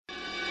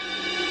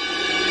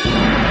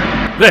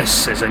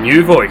This is a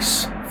new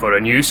voice for a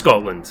new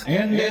Scotland.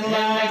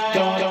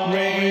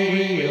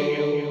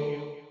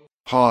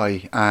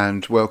 Hi,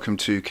 and welcome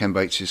to Ken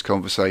Bates'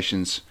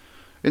 Conversations.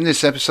 In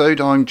this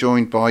episode, I'm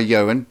joined by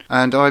Johan,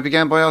 and I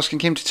began by asking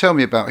him to tell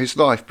me about his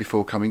life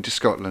before coming to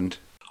Scotland.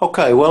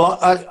 Okay, well,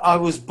 I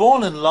was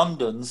born in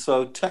London,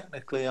 so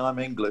technically I'm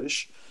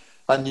English,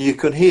 and you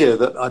can hear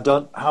that I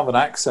don't have an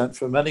accent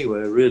from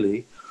anywhere,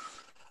 really.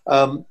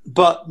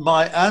 But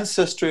my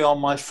ancestry on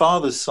my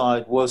father's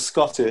side was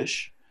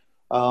Scottish.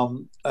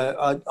 I'm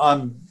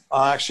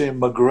actually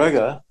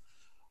McGregor,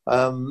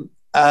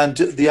 and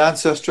the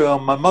ancestry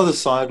on my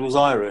mother's side was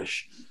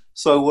Irish.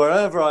 So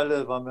wherever I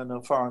live, I'm in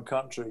a foreign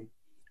country.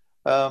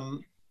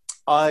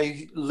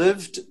 I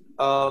lived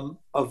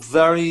a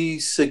very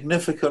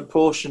significant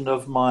portion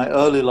of my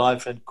early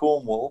life in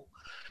Cornwall,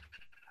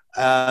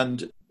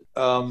 and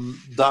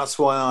that's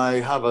why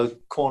I have a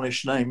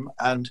Cornish name,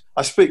 and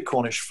I speak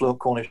Cornish, fluent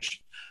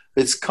Cornish.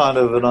 It's kind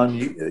of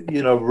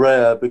an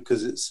rare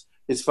because it's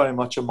very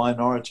much a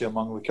minority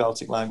among the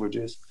Celtic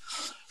languages.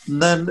 And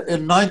then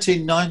in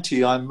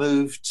 1990, I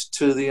moved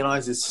to the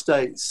United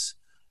States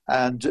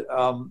and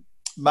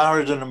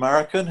married an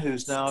American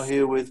who's now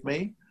here with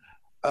me.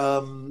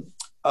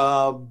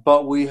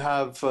 But we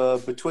have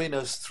between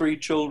us 3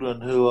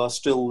 children who are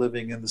still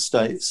living in the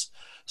States.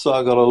 So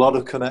I got a lot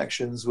of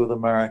connections with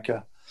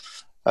America.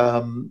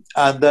 And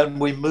then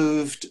we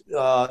moved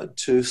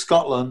to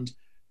Scotland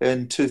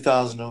in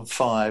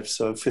 2005,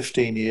 so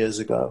 15 years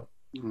ago.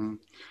 Mm.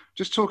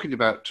 Just talking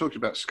about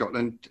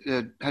Scotland,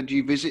 had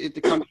you visited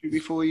the country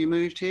before you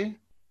moved here?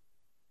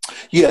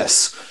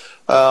 Yes,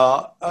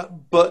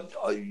 but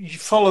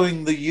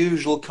following the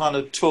usual kind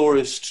of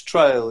tourist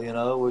trail,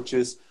 which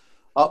is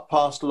up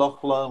past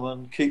Loch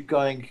Lomond, keep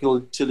going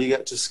till you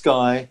get to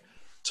Skye,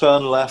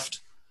 turn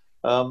left.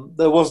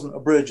 There wasn't a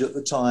bridge at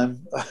the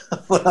time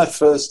when I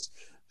first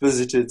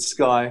visited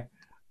Skye.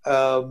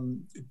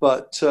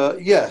 But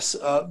yes,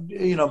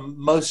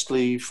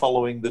 mostly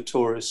following the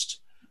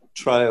tourist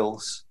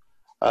trails.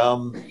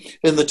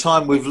 In the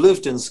time we've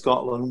lived in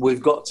Scotland,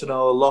 we've got to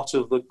know a lot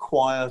of the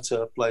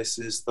quieter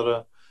places that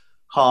are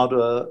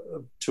harder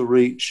to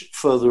reach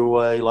further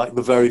away, like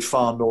the very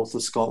far north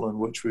of Scotland,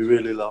 which we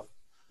really love.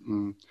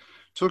 Mm.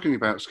 Talking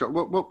about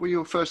Scotland, what were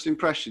your first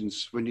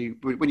impressions when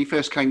you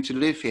first came to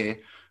live here?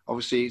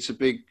 Obviously, it's a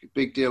big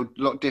deal,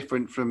 a lot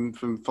different from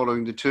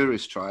following the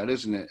tourist trail,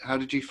 isn't it? How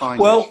did you find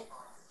it? Well,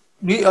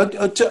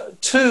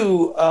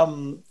 two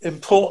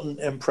important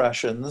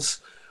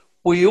impressions.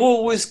 We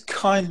always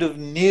kind of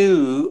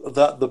knew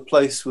that the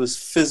place was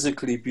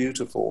physically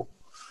beautiful,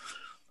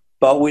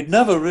 but we'd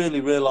never really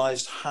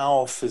realized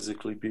how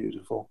physically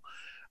beautiful.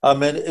 I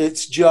mean,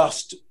 it's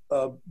just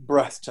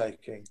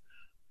breathtaking.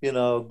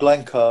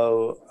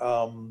 Glencoe,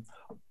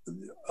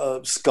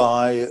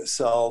 Skye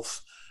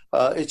itself,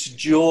 it's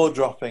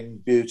jaw-dropping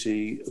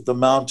beauty. The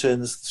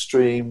mountains, the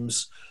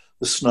streams,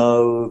 the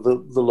snow,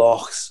 the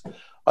lochs.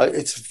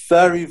 It's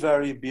very,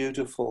 very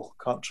beautiful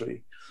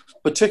country,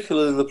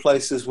 particularly the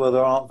places where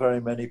there aren't very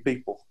many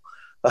people.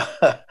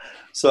 And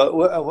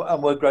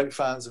we're great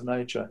fans of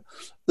nature.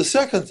 The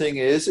second thing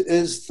is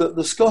that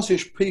the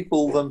Scottish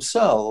people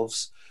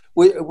themselves,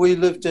 we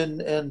lived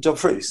in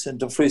Dumfries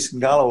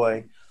and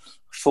Galloway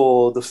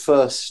for the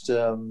first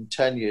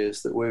 10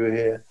 years that we were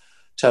here,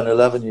 10,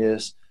 11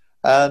 years.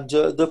 And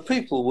the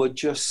people were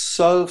just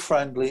so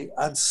friendly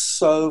and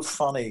so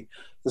funny.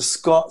 The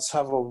Scots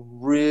have a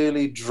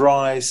really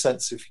dry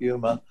sense of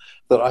humour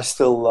that I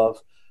still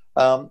love.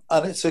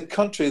 And it's a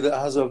country that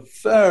has a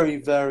very,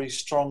 very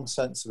strong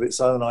sense of its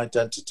own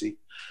identity.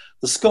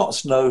 The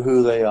Scots know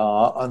who they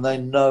are, and they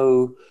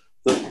know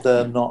that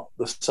they're not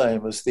the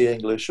same as the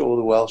English or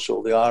the Welsh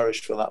or the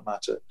Irish, for that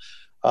matter.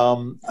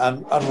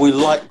 And we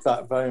like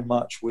that very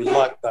much. We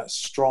like that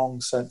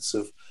strong sense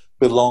of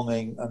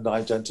belonging and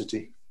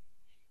identity.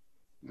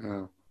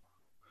 Yeah.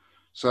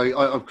 So,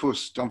 of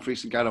course,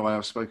 Dumfries and Galloway,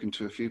 I've spoken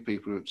to a few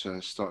people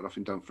that started off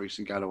in Dumfries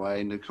and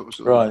Galloway, and of course,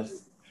 right.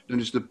 And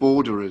it's the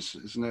Borderers,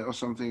 isn't it, or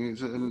something?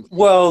 Is it?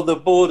 Well, the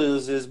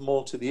Borders is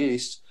more to the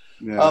east.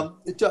 Yeah.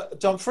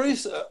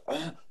 Dumfries, a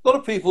lot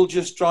of people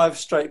just drive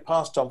straight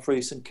past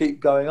Dumfries and keep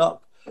going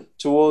up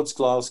towards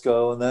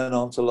Glasgow and then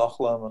on to Loch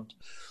Lomond.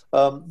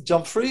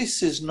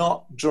 Dumfries is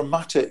not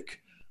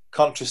dramatic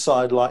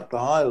countryside like the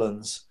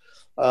Highlands.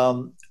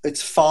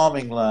 It's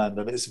farming land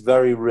and it's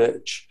very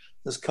rich.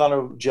 There's kind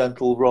of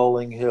gentle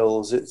rolling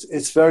hills.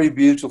 It's very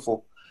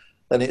beautiful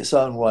in its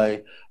own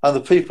way, and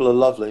the people are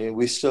lovely.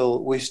 We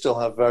still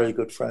have very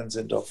good friends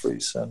in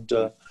Dumfries, and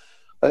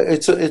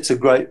it's a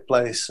great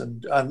place,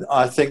 and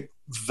I think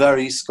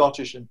very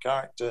Scottish in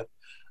character,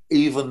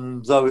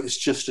 even though it's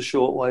just a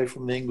short way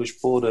from the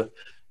English border.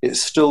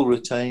 It's still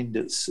retained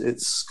its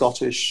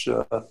Scottish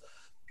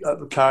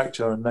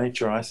character and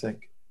nature, I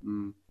think.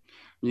 Mm.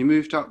 You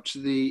moved up to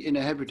the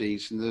Inner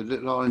Hebrides and the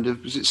little island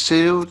of, was it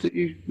Seal that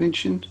you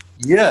mentioned?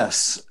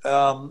 Yes.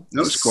 That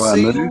was quite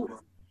a move.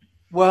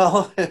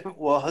 Well, it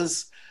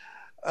was.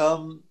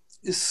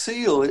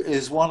 Seal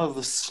is one of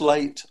the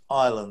Slate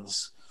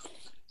Islands.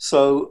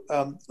 So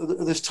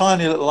this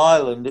tiny little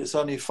island, it's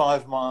only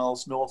 5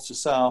 miles north to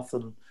south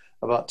and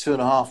about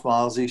 2.5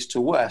 miles east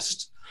to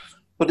west.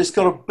 But it's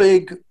got a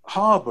big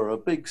harbour, a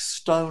big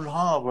stone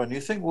harbour. And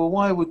you think, well,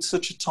 why would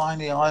such a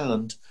tiny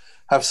island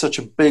have such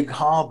a big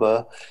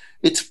harbour?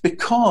 It's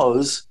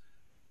because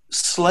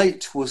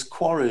slate was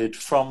quarried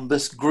from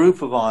this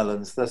group of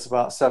islands. There's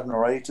about 7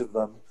 or 8 of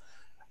them.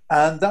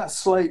 And that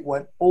slate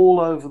went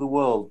all over the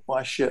world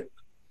by ship.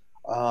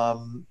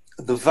 The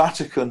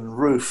Vatican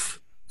roof,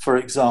 for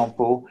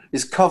example,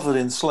 is covered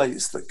in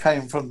slates that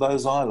came from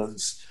those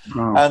islands.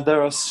 Oh. And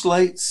there are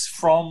slates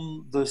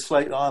from the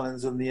Slate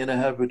Islands and the Inner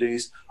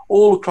Hebrides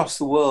all across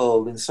the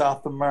world, in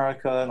South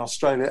America and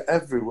Australia,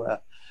 everywhere.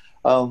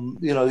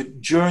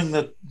 During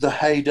the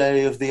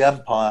heyday of the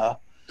empire,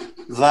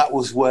 that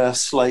was where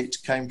slate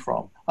came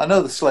from. I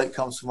know the slate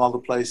comes from other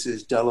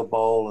places,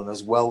 Delabole, and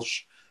there's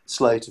Welsh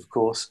slate, of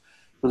course,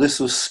 but this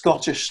was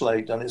Scottish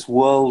slate, and it's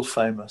world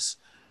famous.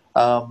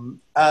 And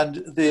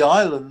the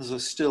islands are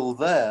still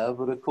there,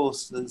 but of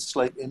course the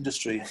slate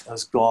industry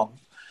has gone.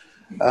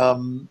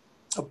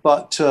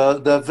 But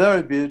they're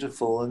very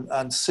beautiful,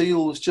 and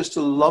Seal was just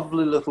a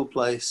lovely little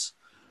place.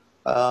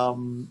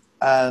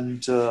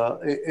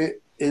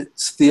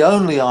 It's the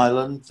only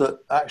island that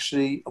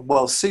actually,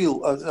 well,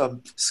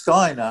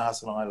 Skye now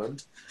has an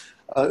island,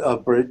 a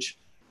bridge,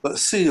 but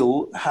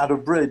Seal had a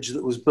bridge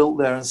that was built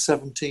there in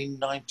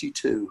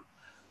 1792,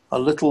 a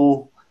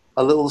little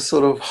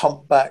sort of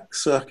humpback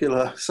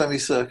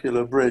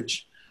semicircular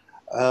bridge.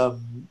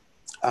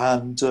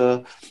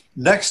 Next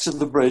to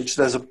the bridge,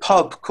 there's a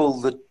pub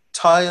called the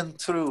Tyne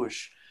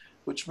Truais,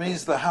 which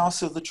means the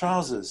house of the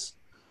trousers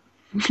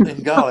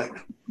in Gaelic.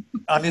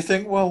 And you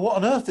think, well, what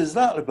on earth is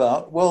that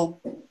about? Well,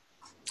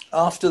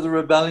 after the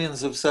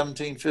rebellions of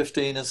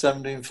 1715 and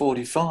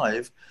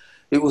 1745,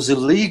 it was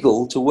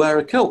illegal to wear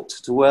a kilt,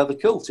 to wear the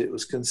kilt. It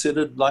was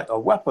considered like a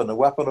weapon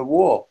of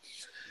war.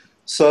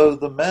 So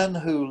the men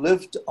who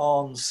lived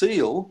on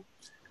Seal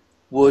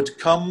would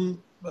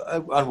come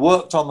and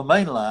worked on the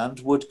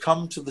mainland, would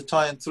come to the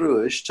Tyne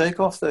Truais, take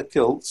off their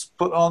kilts,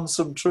 put on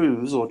some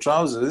trews or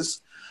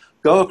trousers,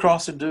 go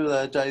across and do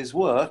their day's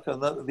work,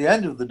 and at the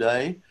end of the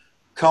day,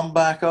 come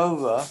back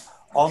over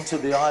onto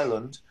the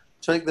island,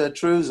 take their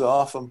trews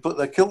off and put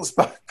their kilts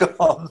back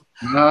on.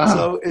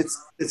 So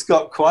it's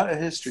got quite a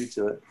history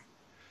to it.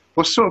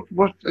 Is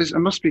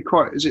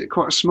it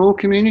quite a small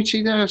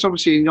community there? It's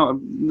obviously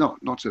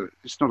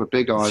it's not a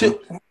big island.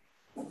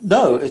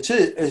 No, it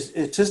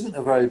isn't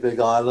a very big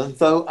island,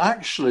 though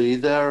actually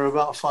there are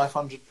about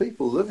 500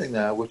 people living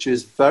there, which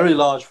is very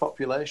large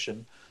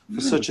population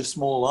for such a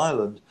small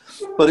island.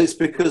 But it's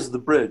because of the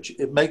bridge.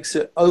 It makes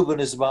it, Oban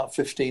is about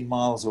 15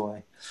 miles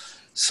away.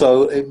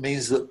 So it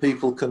means that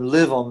people can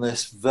live on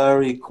this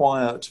very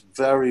quiet,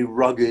 very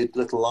rugged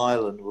little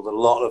island with a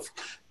lot of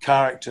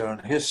character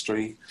and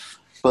history,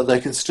 but they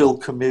can still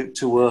commute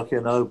to work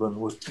in Oban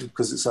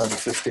because it's only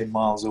 15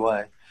 miles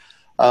away.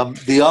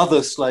 The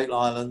other Slate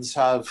Islands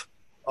have,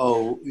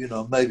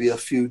 maybe a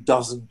few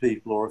dozen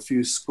people or a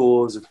few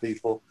scores of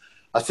people.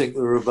 I think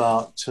there are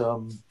about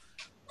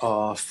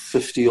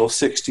 50 or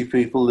 60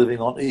 people living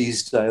on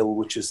Easdale,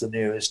 which is the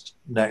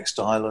next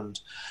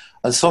island.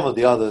 And some of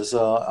the others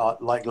are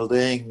like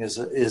Ling is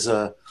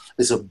a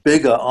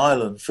bigger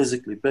island,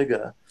 physically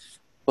bigger,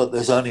 but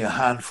there's only a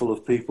handful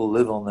of people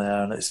live on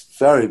there, and it's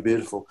very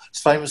beautiful.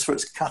 It's famous for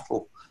its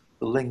cattle.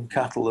 The Ling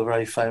cattle are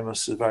very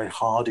famous, a very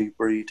hardy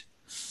breed.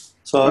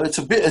 So it's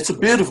a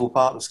beautiful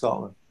part of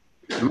Scotland.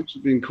 It must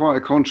have been quite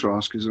a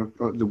contrast because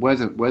the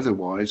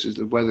weather-wise,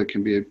 the weather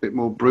can be a bit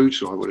more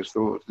brutal, I would have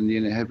thought, than the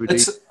Inner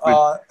Hebrides.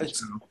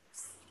 It's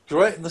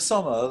great in the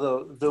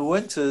summer. The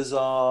winters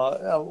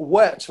are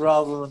wet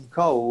rather than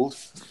cold,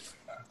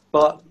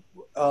 but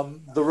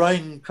the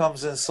rain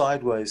comes in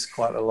sideways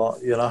quite a lot.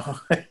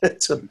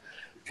 It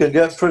can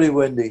get pretty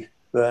windy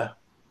there.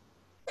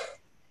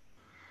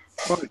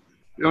 Right.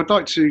 I'd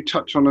like to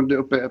touch on a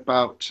little bit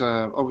about,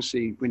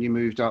 obviously, when you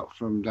moved up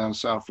from down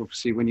south,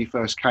 obviously, when you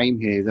first came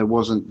here, there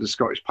wasn't the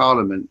Scottish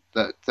Parliament.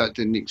 That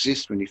didn't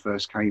exist when you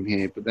first came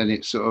here, but then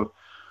it sort of,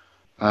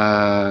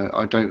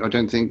 I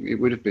don't think it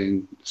would have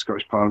been the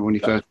Scottish Parliament when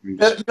you first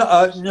moved.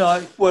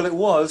 No, well, it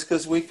was,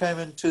 because we came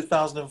in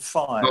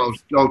 2005. Oh,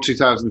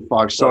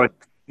 2005, sorry.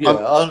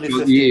 Only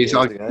 15 years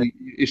ago.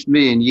 It's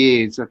me and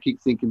years. I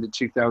keep thinking that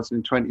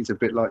 2020 is a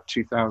bit like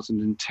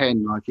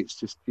 2010, like it's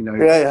just, 5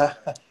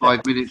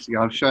 minutes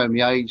ago. I'm showing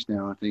my age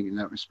now, I think, in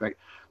that respect.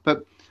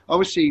 But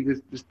obviously, the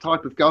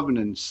type of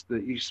governance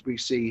that we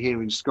see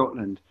here in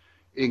Scotland,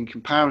 in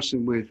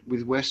comparison with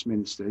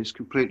Westminster, is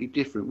completely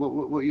different.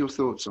 What are your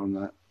thoughts on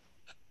that?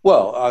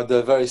 Well,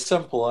 they're very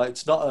simple.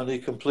 It's not only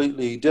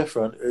completely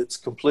different, it's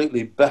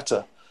completely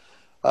better.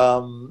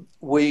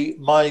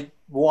 My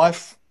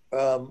wife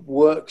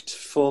worked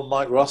for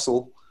Mike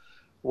Russell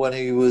when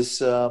he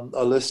was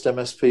a list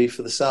MSP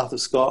for the south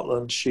of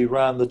Scotland. She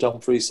ran the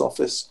Dumfries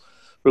office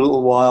for a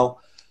little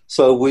while.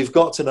 So we've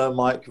got to know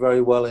Mike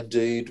very well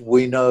indeed.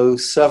 We know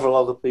several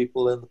other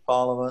people in the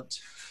Parliament.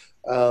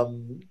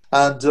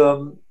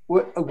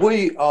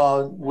 we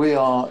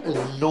are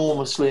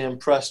enormously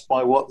impressed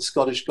by what the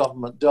Scottish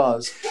government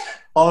does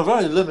on a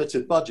very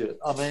limited budget.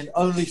 I mean,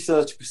 only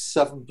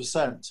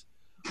 37%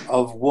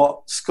 of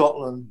what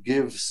Scotland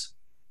gives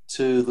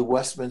to the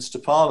Westminster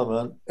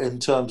Parliament in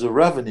terms of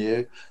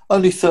revenue,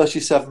 only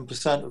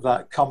 37% of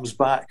that comes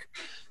back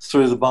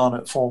through the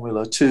Barnett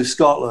formula to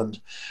Scotland.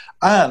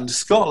 And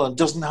Scotland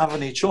doesn't have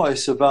any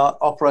choice about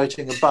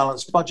operating a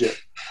balanced budget.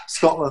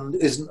 Scotland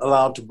isn't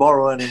allowed to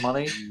borrow any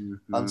money,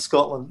 and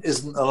Scotland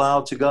isn't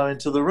allowed to go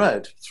into the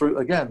red through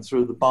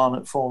the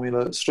Barnett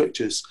formula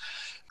strictures.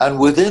 And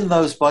within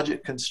those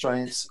budget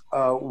constraints,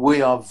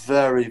 we are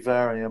very,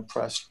 very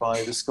impressed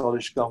by the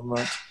Scottish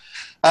government.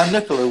 And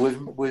Nicola,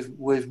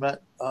 we've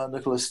met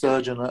Nicola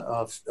Sturgeon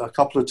a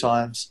couple of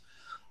times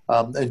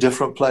in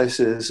different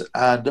places,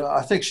 and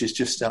I think she's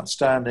just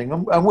outstanding.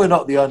 And we're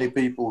not the only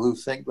people who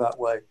think that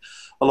way.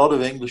 A lot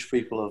of English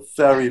people are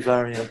very,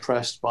 very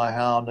impressed by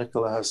how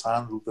Nicola has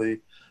handled the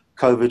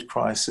COVID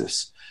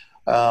crisis.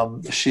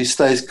 She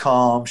stays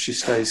calm, she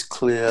stays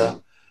clear.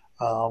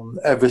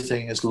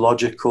 Everything is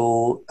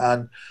logical,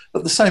 and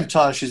at the same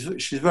time, she's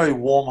very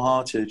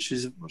warm-hearted.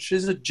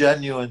 She's a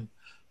genuine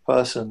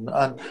person,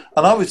 and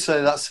I would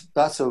say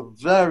that's a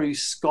very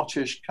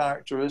Scottish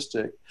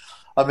characteristic.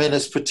 I mean,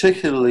 it's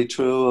particularly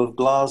true of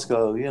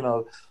Glasgow. You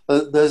know,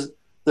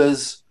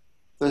 there's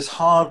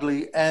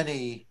hardly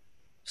any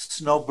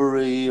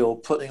snobbery or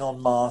putting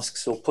on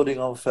masks or putting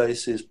on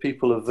faces.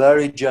 People are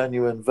very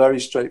genuine, very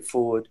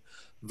straightforward,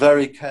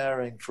 very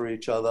caring for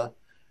each other.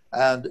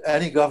 And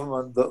any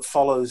government that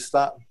follows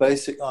that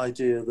basic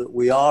idea that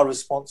we are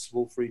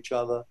responsible for each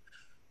other,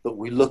 that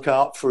we look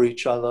out for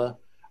each other,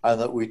 and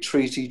that we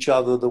treat each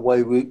other the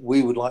way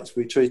we would like to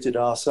be treated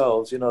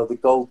ourselves, you know, the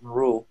golden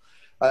rule.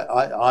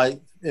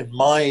 In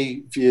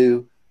my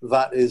view,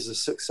 that is a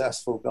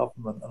successful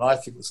government. And I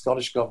think the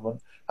Scottish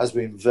government has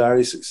been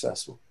very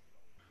successful.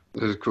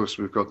 Of course,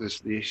 we've got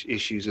the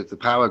issues of the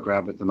power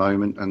grab at the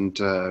moment, and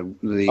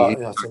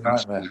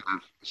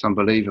it's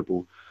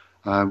unbelievable.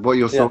 What are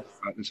your thoughts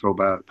about this whole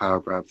power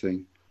grab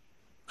thing?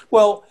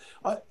 Well,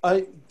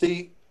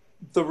 the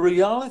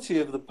reality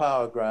of the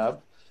power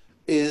grab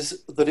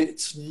is that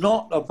it's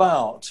not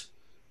about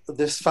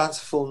this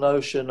fanciful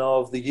notion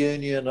of the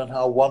union and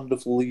how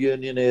wonderful the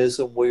union is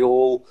and we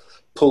all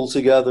pull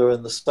together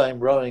in the same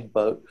rowing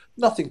boat.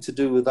 Nothing to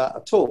do with that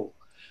at all.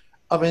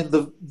 I mean,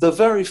 the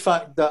very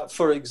fact that,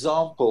 for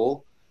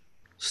example,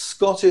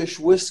 Scottish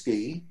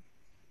whisky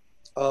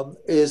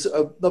is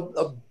a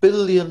 £1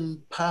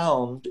 billion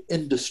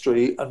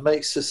industry and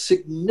makes a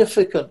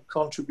significant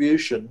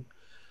contribution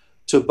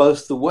to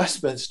both the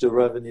Westminster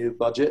revenue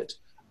budget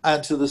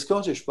and to the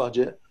Scottish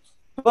budget.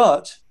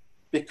 But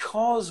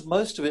because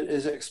most of it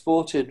is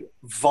exported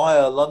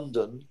via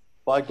London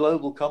by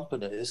global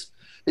companies,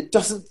 it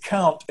doesn't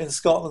count in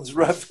Scotland's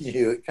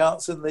revenue. It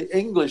counts in the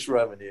English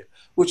revenue,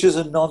 which is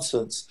a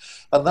nonsense.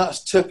 And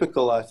that's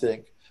typical, I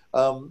think.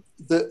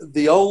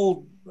 The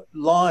old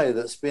lie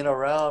that's been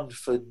around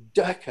for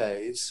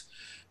decades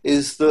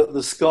is that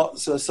the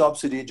Scots are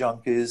subsidy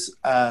junkies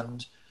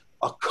and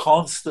are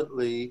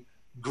constantly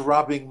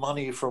grabbing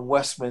money from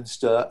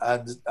Westminster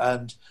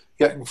and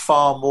getting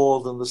far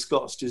more than the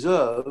Scots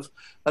deserve.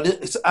 And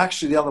it's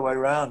actually the other way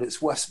around.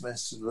 It's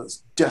Westminster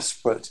that's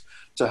desperate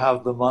to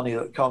have the money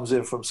that comes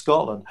in from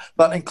Scotland.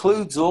 That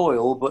includes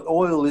oil, but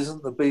oil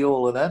isn't the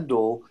be-all and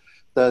end-all.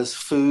 There's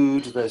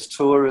food, there's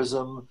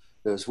tourism,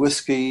 there's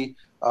whiskey,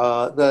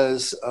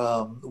 there's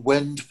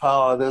wind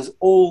power, there's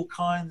all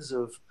kinds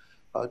of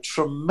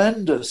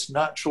tremendous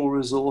natural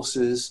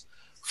resources,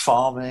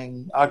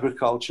 farming,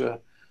 agriculture,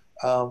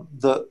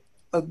 that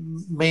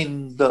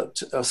mean that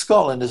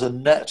Scotland is a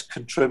net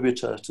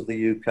contributor to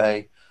the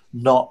UK,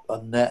 not a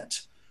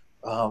net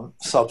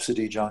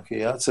subsidy junkie.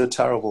 That's a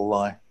terrible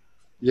lie.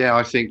 Yeah,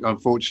 I think,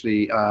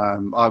 unfortunately,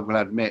 I will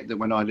admit that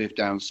when I lived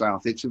down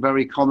south, it's a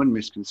very common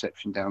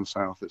misconception down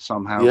south that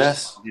somehow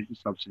is a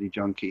subsidy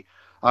junkie.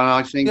 And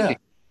I think,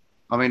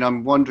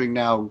 I'm wondering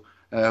now,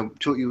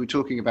 you were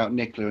talking about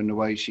Nicola and the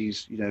way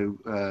she's,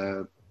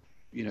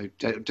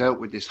 dealt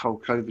with this whole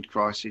COVID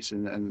crisis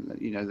and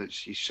that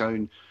she's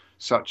shown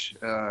such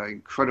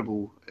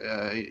incredible,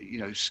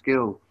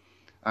 skill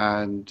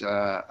and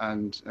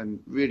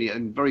really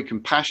and very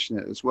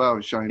compassionate as well,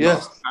 showing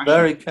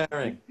very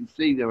caring. You can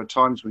see there are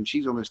times when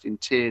she's almost in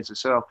tears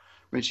herself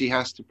when she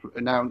has to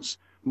announce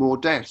more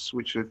deaths,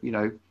 which are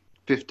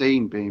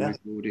 15 being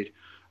recorded.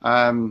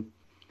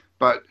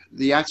 But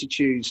the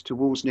attitudes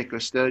towards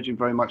Nicola Sturgeon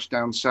very much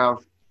down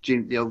south,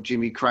 the old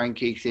Jimmy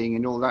Cranky thing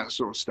and all that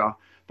sort of stuff.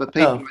 But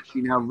people are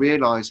actually now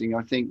realising,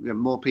 I think, that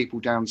more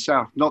people down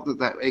south, not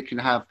that it can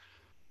have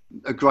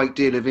a great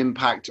deal of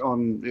impact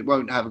it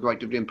won't have a great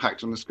deal of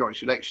impact on the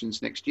Scottish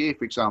elections next year,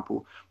 for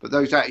example, but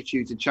those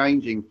attitudes are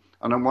changing.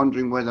 And I'm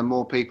wondering whether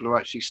more people are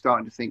actually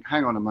starting to think,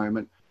 hang on a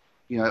moment,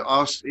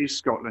 is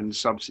Scotland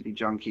subsidy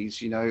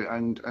junkies,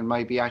 and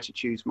maybe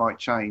attitudes might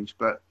change.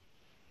 But,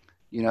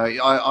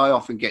 I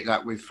often get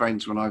that with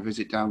friends when I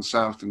visit down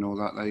south and all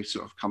that. They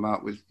sort of come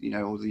out with,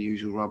 all the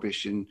usual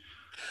rubbish and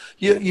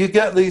You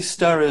get these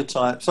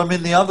stereotypes. I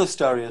mean, the other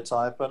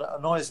stereotype, and it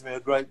annoys me a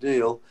great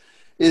deal,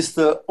 is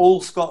that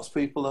all Scots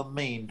people are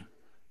mean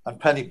and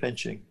penny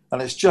pinching,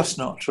 and it's just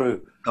not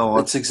true. Oh,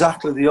 It's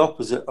exactly the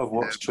opposite of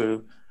what's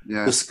true.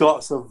 yeah. The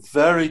Scots are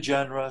very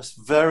generous,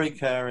 very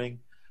caring.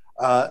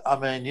 I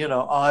mean,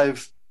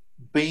 I've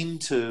been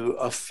to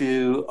a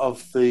few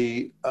of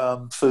the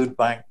food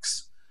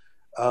banks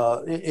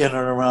in and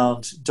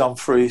around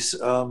Dumfries,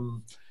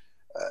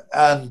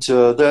 and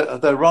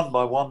they're run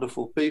by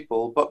wonderful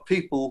people. But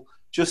people,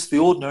 just the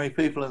ordinary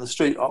people in the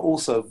street, are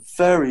also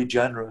very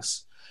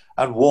generous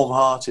and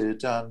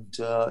warm-hearted, and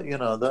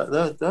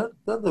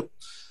the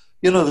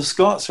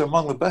Scots are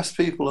among the best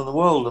people in the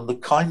world and the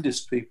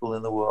kindest people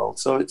in the world.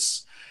 So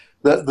it's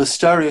the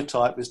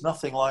stereotype is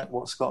nothing like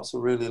what Scots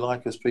are really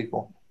like as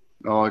people.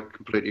 Oh, I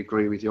completely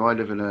agree with you. I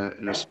live in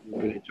a small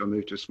village. I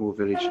moved to a small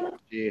village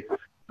last year,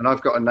 and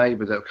I've got a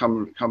neighbour that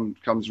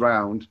comes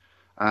round,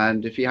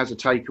 and if he has a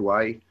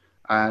takeaway,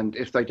 and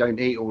if they don't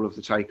eat all of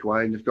the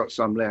takeaway and they've got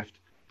some left,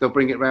 they'll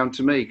bring it round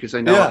to me because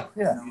they know I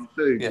need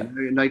food,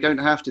 and they don't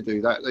have to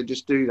do that. They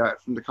just do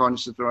that from the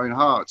kindness of their own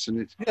hearts,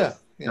 and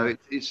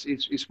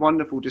it's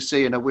wonderful to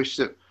see. And I wish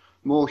that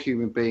more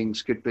human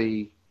beings could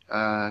be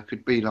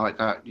like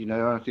that.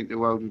 I think the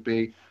world would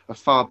be a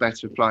far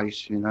better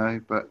place.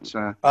 But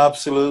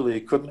absolutely,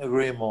 couldn't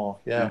agree more.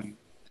 Yeah.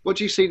 What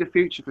do you see the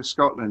future for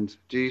Scotland?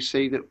 Do you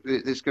see that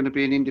there's going to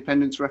be an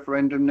independence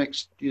referendum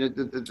next?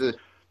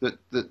 That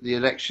the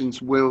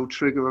elections will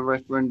trigger a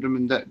referendum,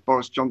 and that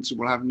Boris Johnson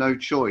will have no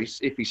choice,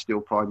 if he's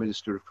still Prime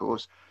Minister, of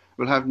course,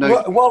 will have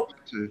no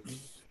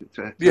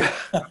choice yeah.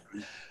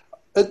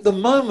 At the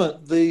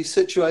moment, the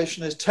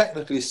situation is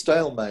technically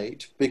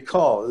stalemate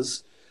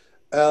because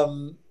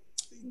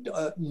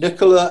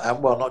Nicola,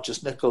 and well, not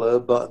just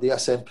Nicola, but the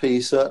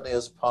SNP certainly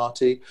as a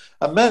party,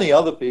 and many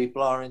other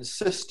people are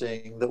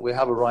insisting that we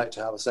have a right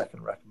to have a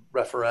second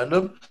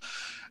referendum.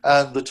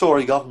 And the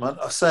Tory government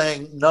are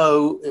saying,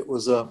 no, it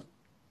was a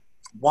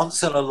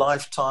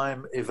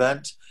once-in-a-lifetime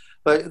event.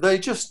 They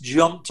just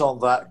jumped on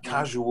that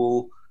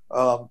casual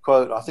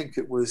quote. I think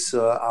it was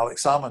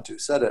Alex Salmond who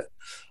said it.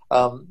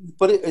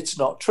 But it's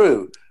not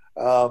true.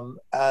 And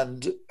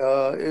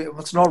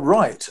it's not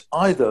right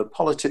either.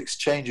 Politics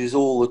changes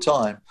all the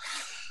time.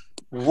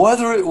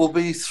 Whether it will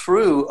be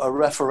through a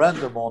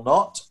referendum or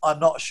not, I'm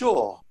not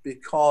sure,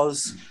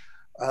 because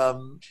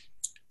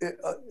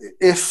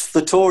if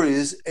the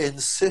Tories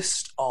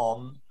insist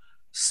on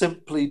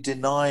simply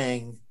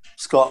denying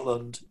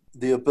Scotland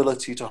the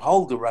ability to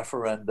hold a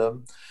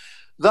referendum,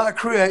 that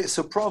creates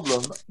a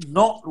problem,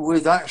 not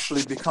with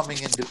actually becoming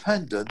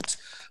independent,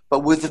 but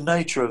with the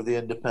nature of the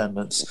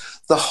independence.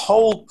 The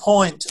whole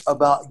point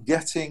about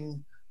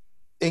getting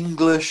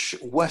English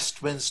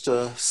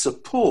Westminster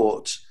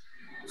support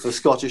for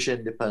Scottish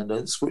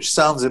independence, which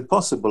sounds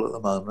impossible at the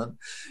moment,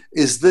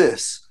 is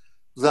this,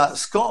 that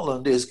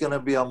Scotland is going to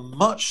be a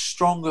much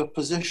stronger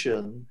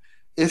position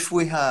if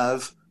we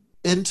have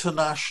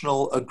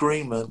international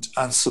agreement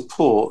and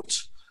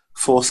support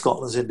for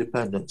Scotland's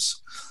independence.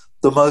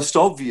 The most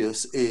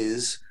obvious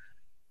is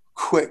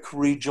quick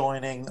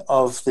rejoining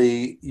of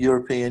the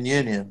European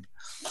Union.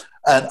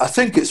 And I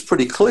think it's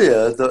pretty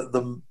clear that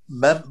the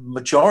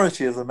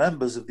majority of the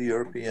members of the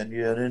European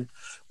Union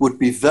would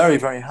be very,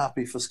 very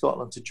happy for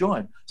Scotland to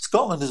join.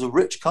 Scotland is a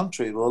rich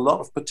country with a lot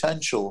of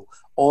potential,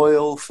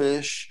 oil,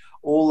 fish,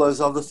 all those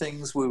other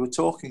things we were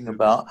talking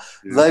about.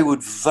 Yeah. They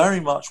would very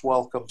much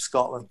welcome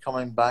Scotland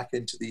coming back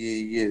into the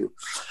EU.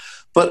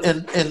 But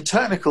in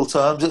technical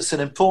terms, it's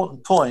an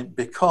important point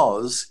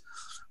because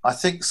I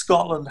think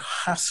Scotland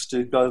has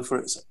to go for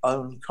its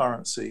own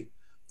currency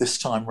this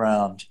time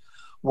round.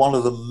 One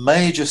of the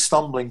major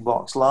stumbling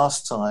blocks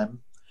last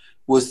time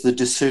was the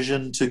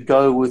decision to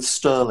go with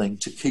sterling,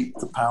 to keep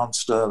the pound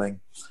sterling.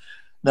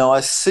 Now,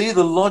 I see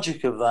the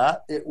logic of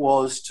that. It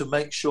was to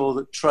make sure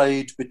that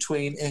trade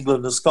between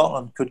England and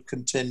Scotland could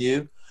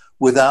continue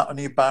without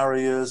any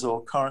barriers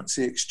or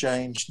currency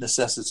exchange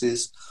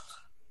necessities.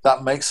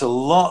 That makes a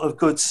lot of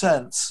good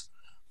sense.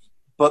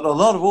 But a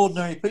lot of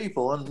ordinary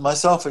people, and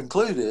myself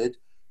included,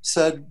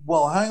 said,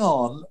 well, hang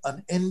on,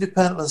 an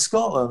independent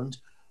Scotland,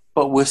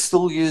 but we're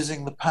still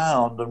using the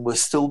pound and we're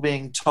still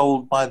being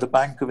told by the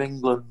Bank of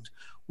England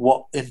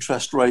what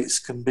interest rates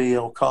can be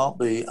or can't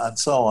be, and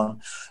so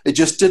on. It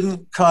just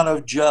didn't kind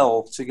of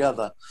gel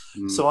together.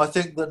 So I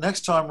think that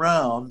next time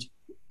round,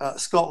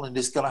 Scotland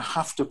is going to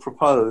have to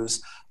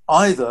propose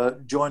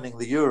either joining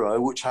the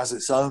euro, which has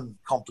its own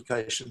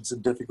complications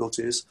and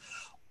difficulties,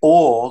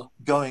 or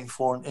going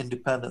for an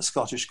independent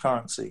Scottish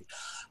currency.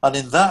 And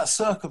in that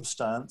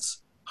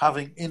circumstance,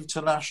 having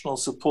international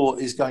support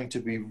is going to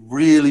be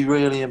really,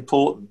 really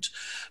important,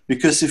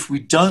 because if we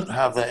don't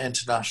have that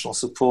international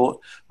support,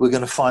 we're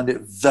going to find it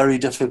very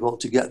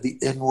difficult to get the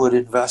inward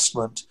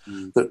investment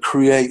that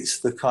creates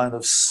the kind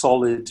of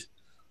solid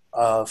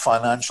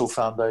financial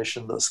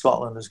foundation that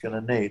Scotland is going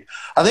to need.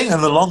 I think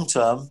in the long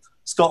term,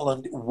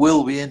 Scotland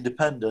will be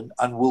independent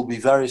and will be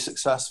very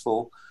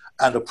successful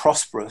and a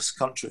prosperous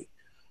country.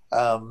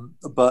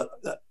 But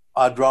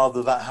I'd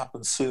rather that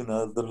happen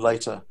sooner than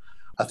later.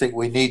 I think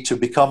we need to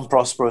become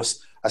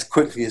prosperous as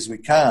quickly as we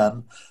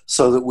can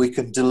so that we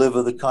can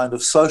deliver the kind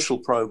of social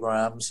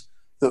programs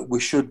that we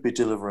should be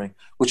delivering,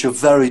 which are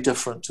very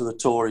different to the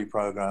Tory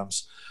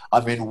programs. I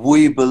mean,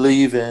 we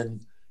believe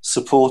in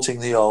supporting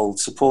the old,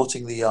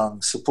 supporting the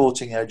young,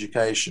 supporting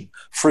education,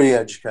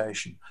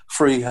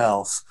 free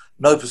health,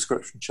 no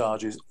prescription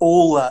charges,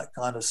 all that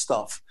kind of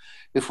stuff.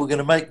 If we're going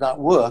to make that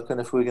work and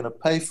if we're going to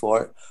pay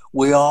for it,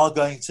 we are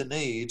going to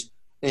need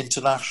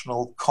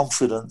international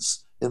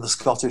confidence in the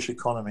Scottish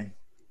economy.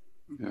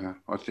 Yeah,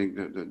 I think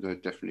that there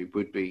definitely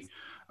would be.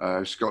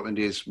 Scotland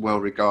is well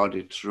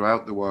regarded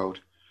throughout the world.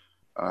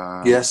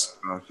 Yes.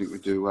 I think we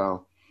do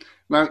well.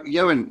 Now,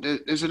 Johan,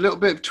 there's a little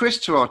bit of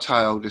twist to our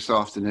tale this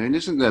afternoon,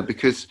 isn't there?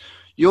 Because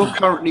you're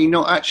currently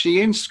not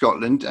actually in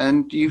Scotland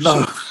and you've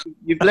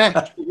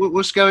left.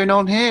 What's going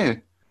on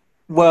here?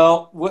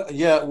 Well,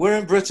 we're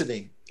in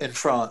Brittany, in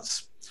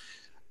France.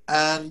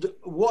 And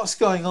what's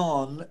going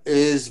on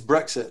is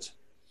Brexit.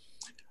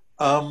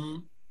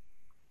 On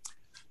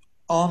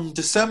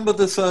December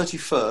the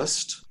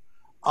 31st,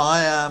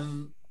 I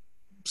am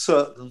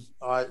certain,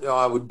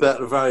 I would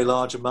bet a very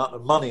large amount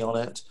of money on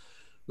it,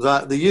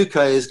 that the UK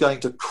is going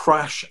to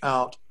crash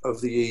out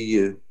of the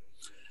EU.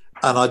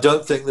 And I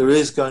don't think there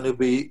is going to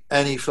be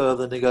any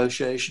further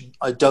negotiation.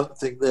 I don't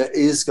think there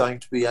is going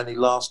to be any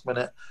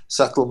last-minute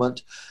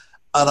settlement.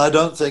 And I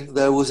don't think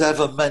there was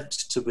ever meant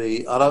to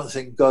be. I don't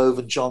think Gove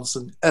and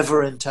Johnson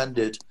ever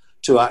intended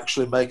to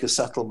actually make a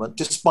settlement,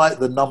 despite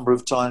the number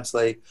of times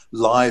they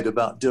lied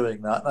about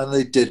doing that. And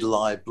they did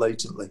lie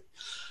blatantly.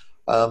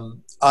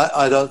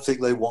 I don't think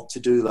they want to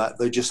do that.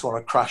 They just want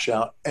to crash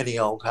out any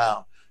old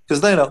how.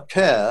 Because they don't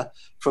care.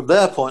 From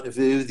their point of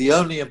view, the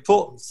only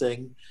important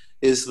thing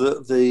is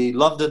that the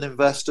London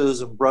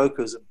investors and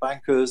brokers and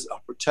bankers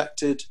are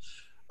protected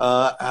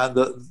and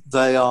that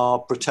they are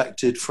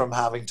protected from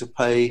having to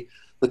pay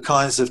the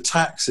kinds of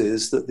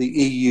taxes that the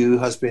EU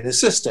has been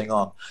insisting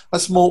on.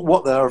 That's more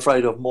what they're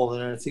afraid of more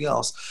than anything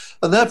else.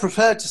 And they're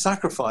prepared to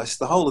sacrifice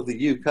the whole of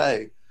the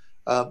UK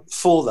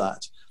for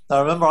that.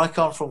 Now, remember, I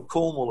come from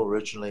Cornwall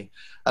originally,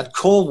 and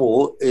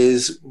Cornwall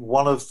is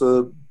one of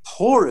the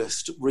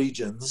poorest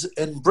regions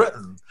in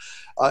Britain.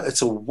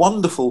 It's a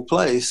wonderful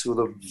place with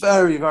a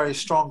very, very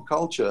strong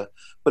culture,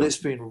 but it's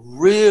been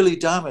really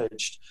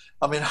damaged.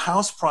 I mean,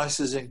 house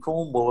prices in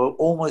Cornwall are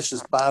almost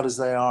as bad as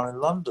they are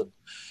in London.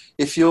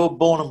 If you're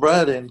born and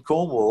bred in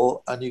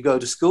Cornwall and you go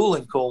to school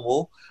in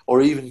Cornwall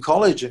or even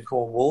college in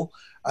Cornwall,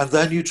 and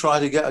then you try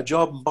to get a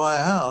job and buy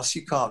a house,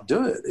 you can't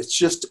do it. It's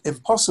just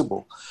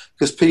impossible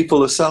because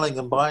people are selling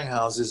and buying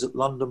houses at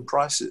London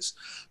prices.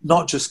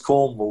 Not just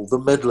Cornwall, the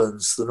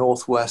Midlands, the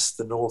Northwest,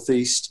 the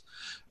Northeast,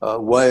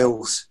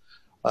 Wales,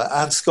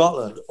 and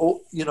Scotland.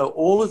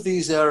 All of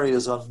these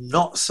areas are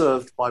not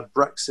served by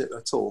Brexit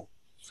at all.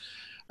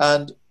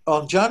 And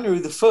on January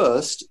the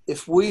 1st,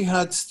 if we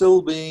had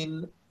still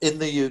been in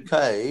the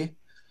UK,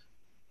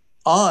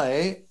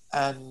 I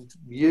and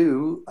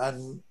you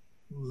and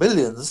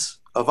millions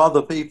of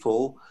other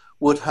people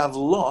would have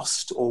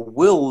lost or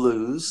will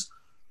lose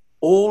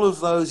all of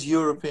those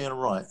European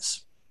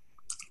rights.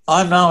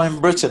 I'm now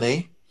in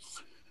Brittany.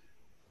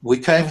 We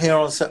came here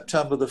on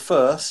September the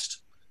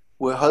 1st.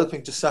 We're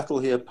hoping to settle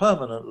here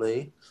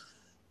permanently.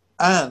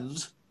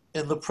 And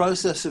in the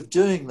process of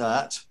doing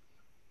that,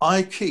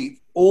 I keep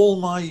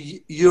all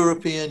my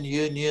European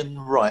Union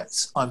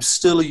rights. I'm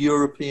still a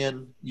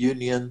European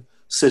Union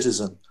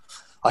citizen.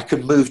 I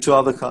can move to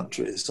other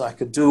countries. I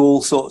can do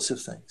all sorts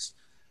of things.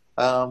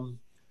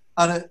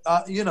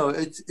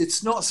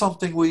 It's not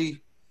something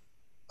we,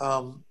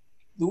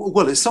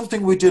 it's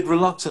something we did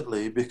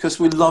reluctantly because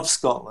we love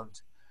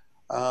Scotland.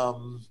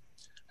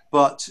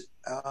 But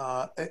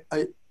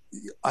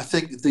I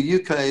think the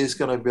UK is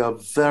going to be a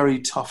very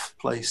tough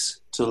place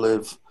to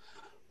live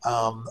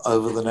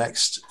over the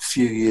next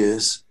few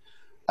years.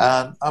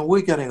 And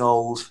we're getting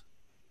old,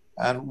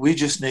 and we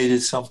just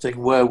needed something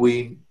where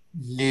we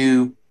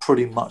knew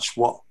pretty much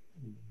what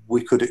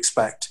we could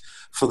expect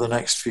for the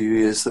next few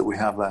years that we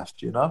have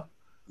left,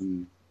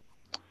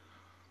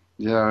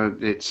 Yeah,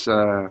 it's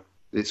going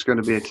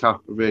to be a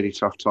really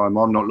tough time.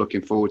 I'm not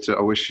looking forward to it.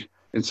 I wish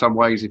in some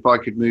ways if I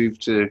could move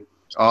to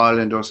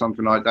Ireland or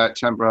something like that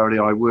temporarily,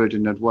 I would,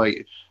 and I'd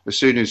wait. As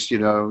soon as,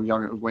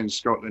 when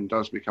Scotland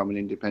does become an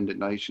independent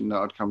nation,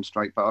 I'd come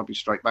straight back. I'd be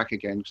straight back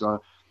again because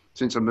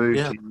since I moved,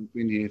 I've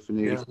been here for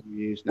nearly 2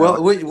 years now.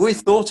 Well, we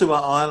thought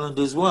about Ireland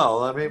as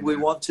well. I mean, we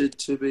wanted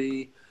to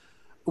be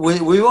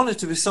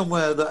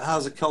somewhere that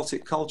has a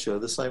Celtic culture,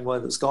 the same way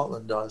that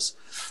Scotland does.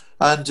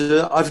 And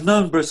I've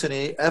known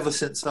Brittany ever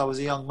since I was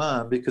a young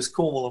man because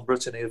Cornwall and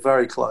Brittany are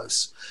very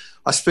close.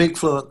 I speak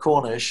fluent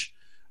Cornish,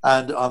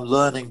 and I'm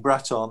learning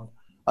Breton.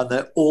 And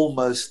they're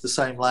almost the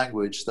same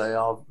language.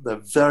 They're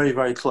very,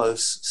 very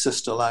close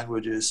sister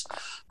languages.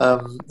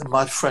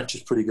 My French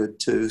is pretty good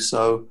too.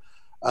 So,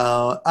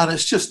 and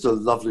it's just a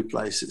lovely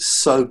place. It's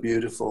so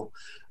beautiful,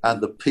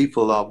 and the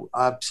people are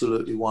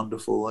absolutely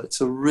wonderful.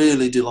 It's a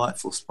really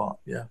delightful spot.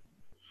 Yeah.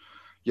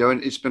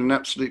 Johan, it's been an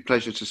absolute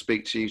pleasure to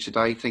speak to you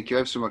today. Thank you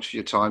ever so much for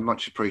your time.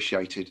 Much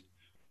appreciated.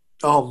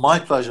 Oh, my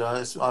pleasure.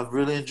 I've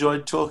really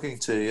enjoyed talking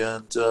to you,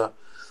 and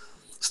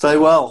stay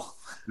well.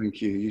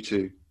 Thank you. You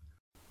too.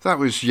 That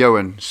was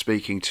Johan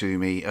speaking to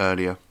me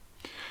earlier.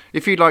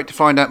 If you'd like to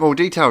find out more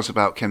details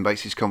about Ken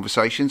Bates'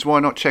 conversations, why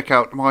not check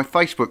out my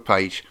Facebook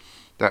page?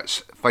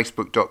 That's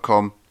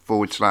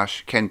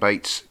facebook.com/Ken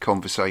Bates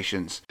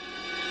Conversations.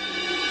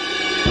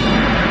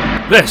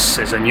 This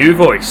is a new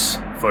voice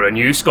for a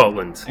new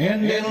Scotland.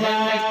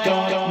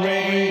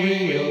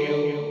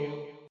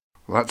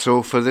 Well, that's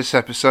all for this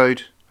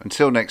episode.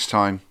 Until next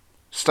time,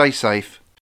 stay safe